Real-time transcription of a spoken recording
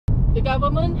The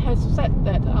government has said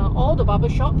that all the barber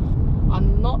shops are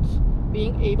not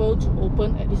being able to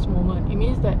open at this moment. It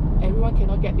means that everyone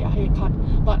cannot get their hair cut,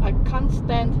 but I can't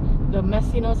stand the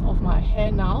messiness of my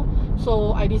hair now,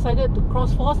 so I decided to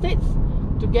cross 4 states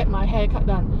to get my hair cut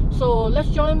done. So let's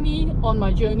join me on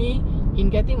my journey in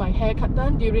getting my hair cut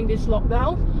done during this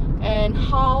lockdown and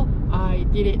how I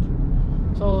did it.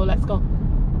 So let's go.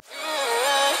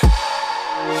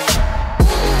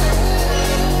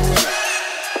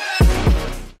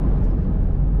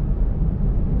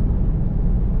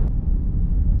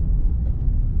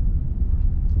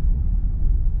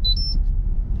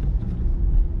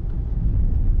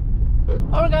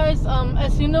 Alright guys,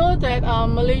 as you know that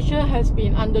Malaysia has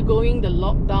been undergoing the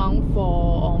lockdown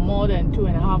for more than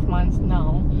 2.5 months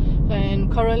now,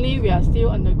 and currently we are still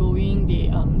undergoing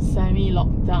the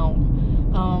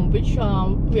semi-lockdown, which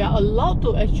we are allowed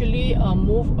to actually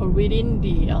move within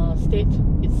the state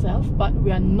itself, but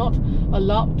we are not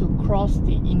allowed to cross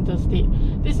the interstate.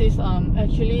 This is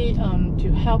actually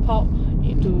to help out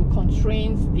to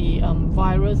constrain the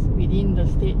virus within the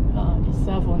state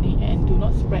itself only, and do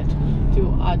not spread to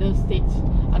other states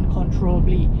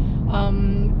uncontrollably.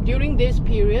 During this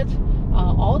period,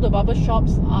 all the barber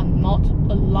shops are not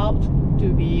allowed to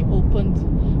be opened.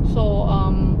 So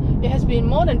it has been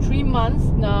more than 3 months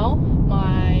now.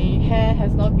 My hair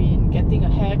has not been getting a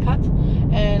haircut,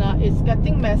 and it's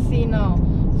getting messy now.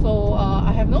 So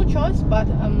I have no choice but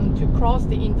to cross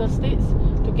the interstates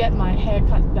to get my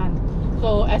haircut done.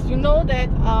 So as you know that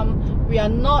we are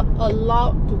not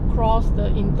allowed to cross the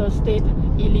interstate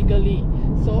illegally.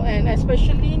 So, and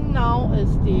especially now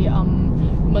is the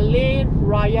Malay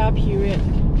Raya period.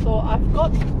 So I've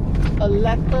got a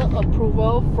letter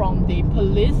approval from the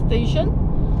police station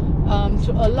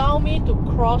to allow me to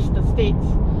cross the states.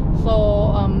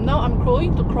 So now I'm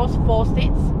going to cross 4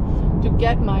 states to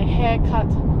get my haircut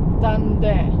done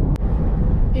there.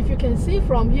 If you can see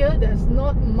from here, there's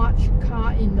not much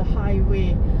car in the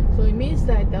highway, so it means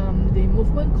that the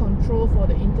movement control for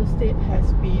the interstate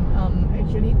has been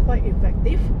actually quite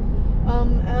effective.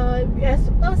 As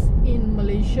us in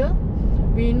Malaysia,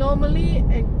 we normally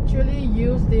actually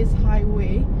use this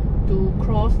highway to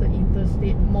cross the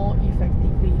interstate more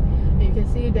effectively. And you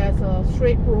can see there's a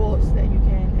straight roads that you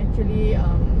can actually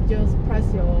just press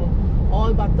your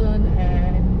oil button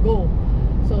and go.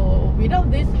 So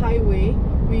without this highway,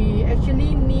 we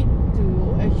actually need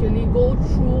to actually go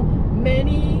through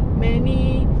many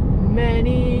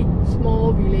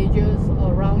small villages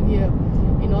around here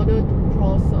in order to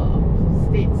cross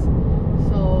states.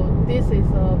 So this is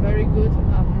a very good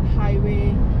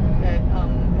highway that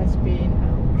has been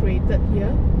created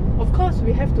here. Of course,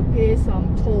 we have to pay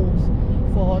some tolls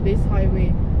for this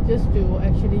highway just to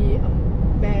actually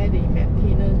bear the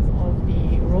maintenance of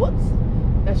the roads.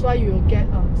 That's why you will get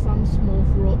some smooth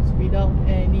roads without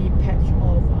any patch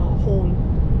of hole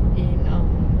in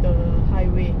the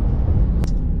highway.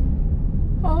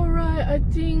 Alright, I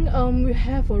think we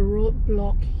have a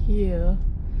roadblock here.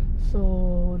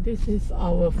 So this is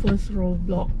our first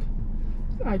roadblock,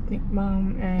 I think,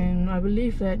 and I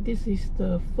believe that this is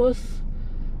the first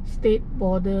state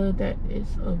border that is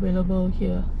available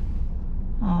here.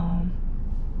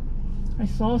 I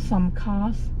saw some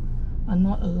cars are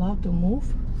not allowed to move,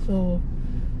 so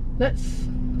let's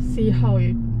see how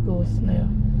it goes there.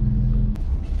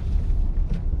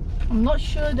 I'm not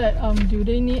sure that do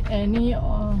they need any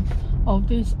of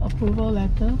this approval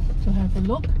letter to have a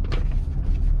look.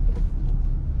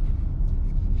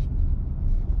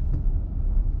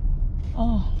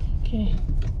 Oh, okay,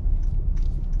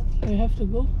 so we have to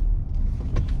go.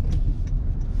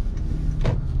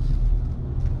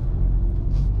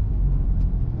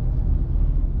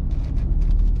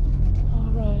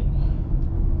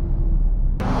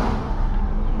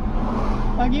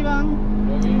 Pagi bang.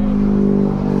 Pagi.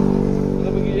 Mana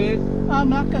pergi je?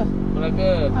 Melaka. Melaka.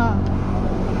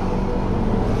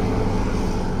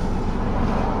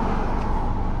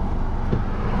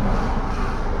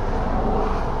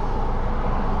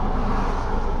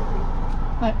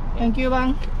 Right, thank you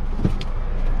bang.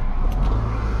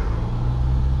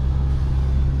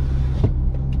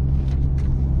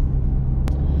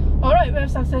 Alright, we have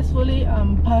successfully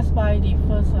passed by the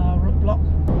first roadblock.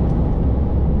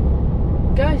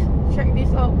 Guys, check this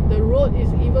out. The road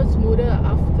is even smoother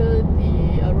after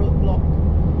the roadblock.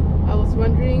 I was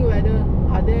wondering whether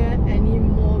are there any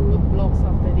more roadblocks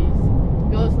after this,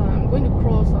 because I'm going to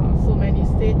cross so many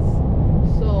states.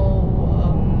 So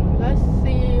let's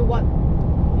see what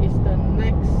is the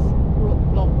next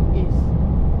roadblock is.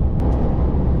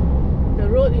 The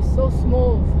road is so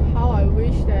smooth. How I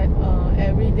wish that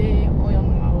every day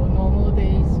on our normal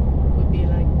days would be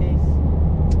like this.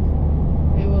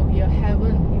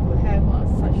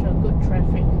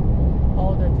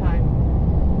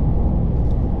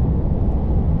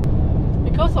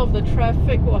 the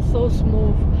traffic was so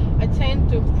smooth, I tend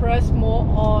to press more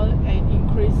on and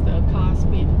increase the car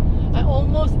speed. I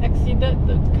almost exceeded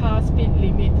the car speed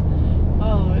limit.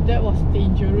 Oh, that was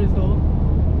dangerous though.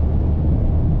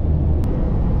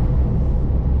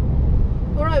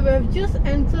 Alright, we have just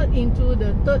entered into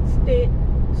the third state.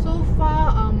 So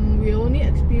far, we only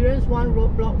experienced one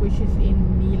roadblock, which is in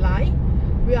Nilai.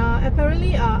 We are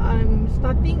apparently, I'm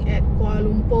starting at Kuala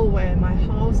Lumpur, where my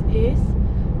house is.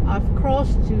 I've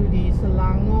crossed to the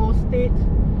Selangor state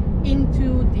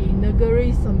into the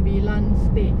Negeri Sembilan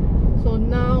state. So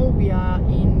now we are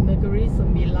in Negeri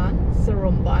Sembilan,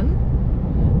 Seremban.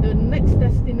 The next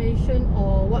destination,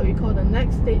 or what we call the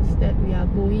next states that we are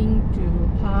going to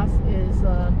pass, is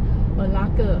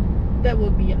Melaka. That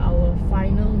will be our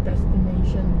final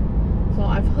destination. So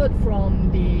I've heard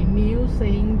from the news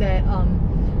saying that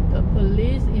the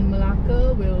police in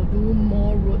Melaka will do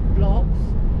more roadblocks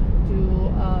to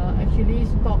actually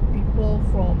stop people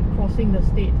from crossing the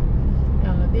state.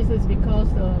 This is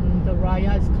because the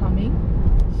Raya is coming.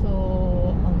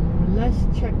 So let's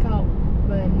check out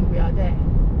when we are there.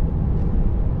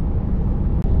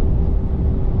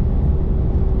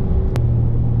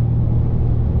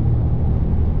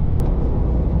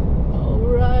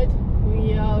 Alright,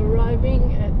 we are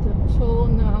arriving at the toll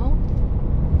now.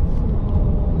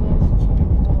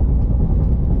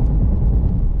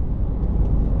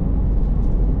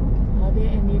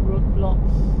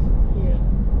 Blocks here.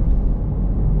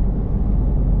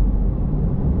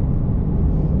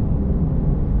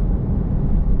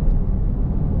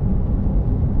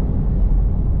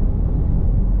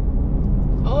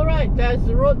 Alright, there's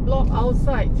the roadblock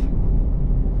outside.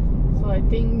 So I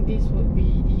think this would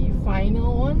be the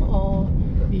final one, or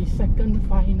the second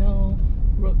final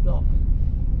roadblock.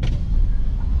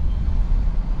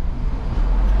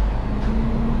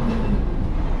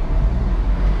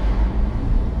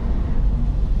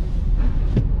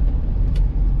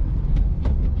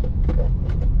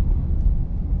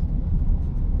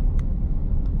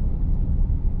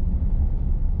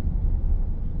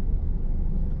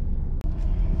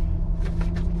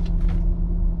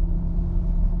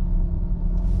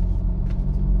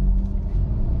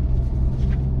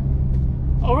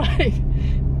 Alright,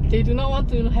 they do not want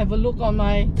to have a look on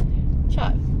my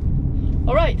chart.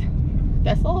 Alright,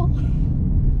 that's all.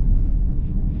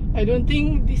 I don't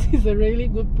think this is a really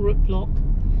good roadblock.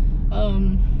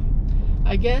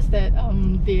 I guess that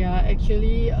they are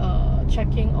actually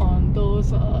checking on those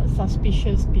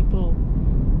suspicious people.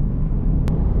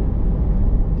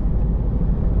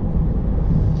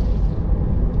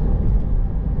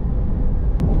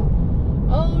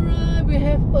 Alright, we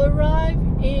have arrived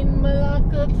in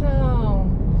Melaka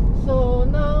town. So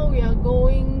now we are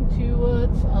going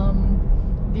towards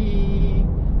the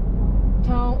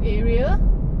town area.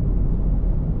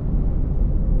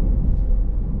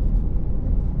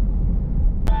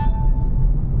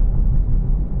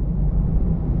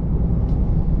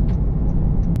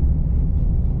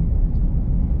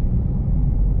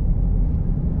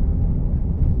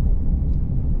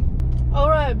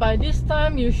 Alright, by this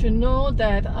time you should know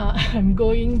that I'm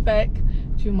going back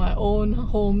to my own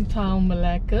hometown,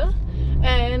 Malacca,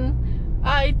 and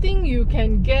I think you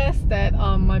can guess that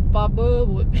my barber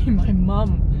would be my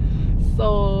mom.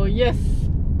 So yes,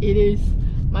 it is.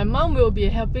 My mom will be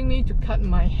helping me to cut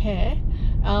my hair.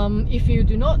 If you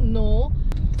do not know,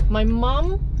 my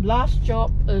mom's last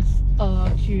job is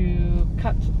to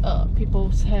cut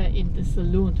people's hair in the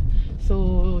salon.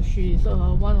 So she's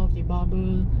one of the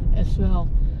barbers as well,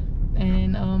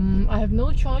 and I have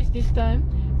no choice this time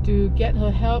to get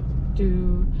her help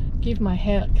to give my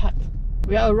hair a cut.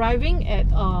 We are arriving at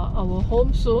our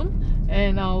home soon,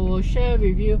 and I will share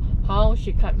with you how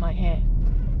she cut my hair.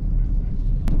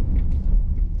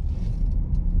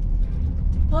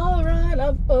 Alright,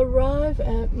 I've arrived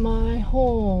at my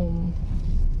home.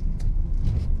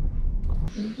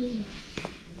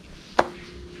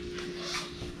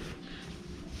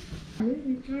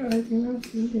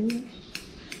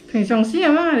 平常時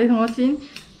啊嘛，你同我剪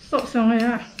縮上去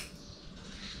啊！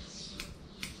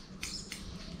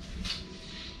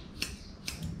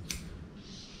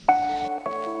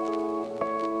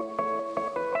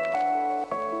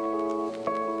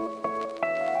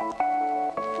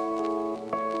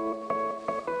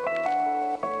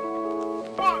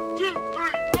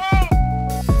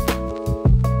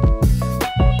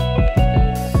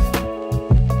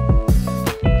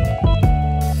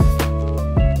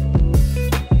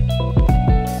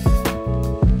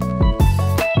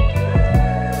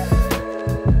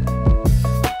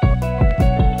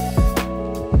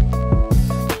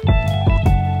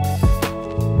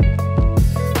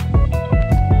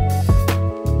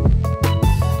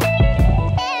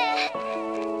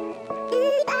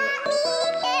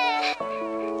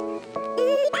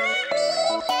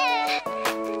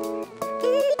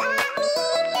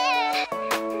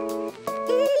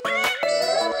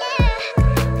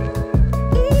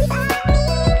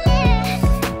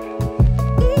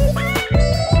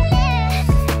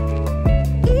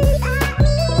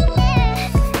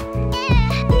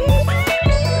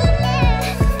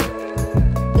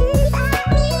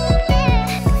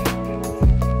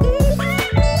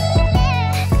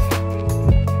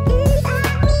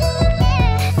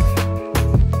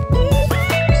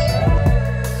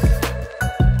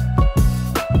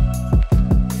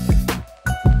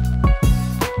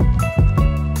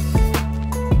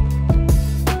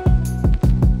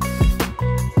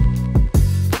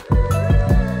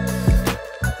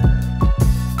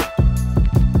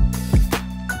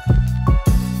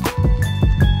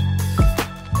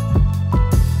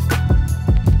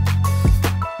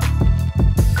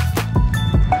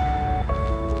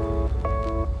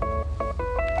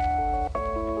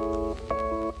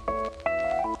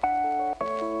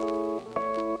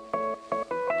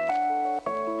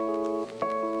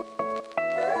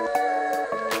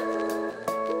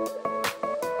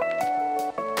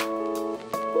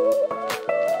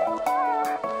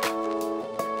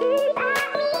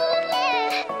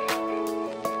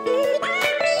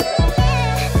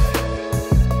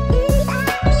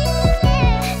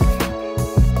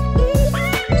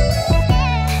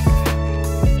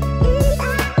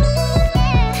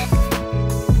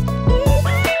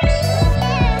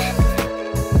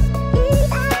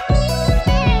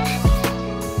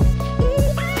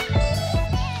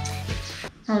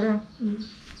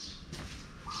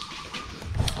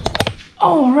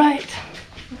 All right,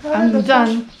 I'm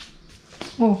done.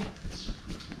 Oh.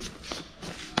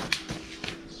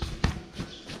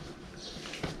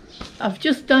 I've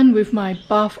just done with my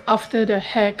bath after the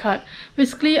haircut.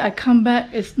 Basically, I come back,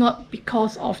 it's not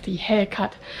because of the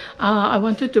haircut. I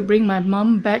wanted to bring my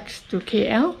mum back to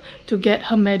KL to get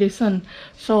her medicine.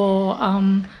 So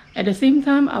at the same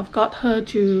time, I've got her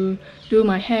to do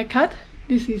my haircut.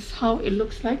 This is how it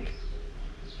looks like.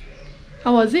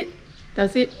 How was it?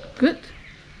 Does it good?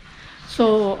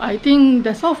 So I think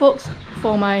that's all, folks,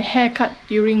 for my haircut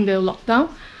during the lockdown.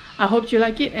 I hope you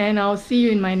like it, and I'll see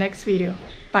you in my next video.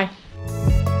 Bye.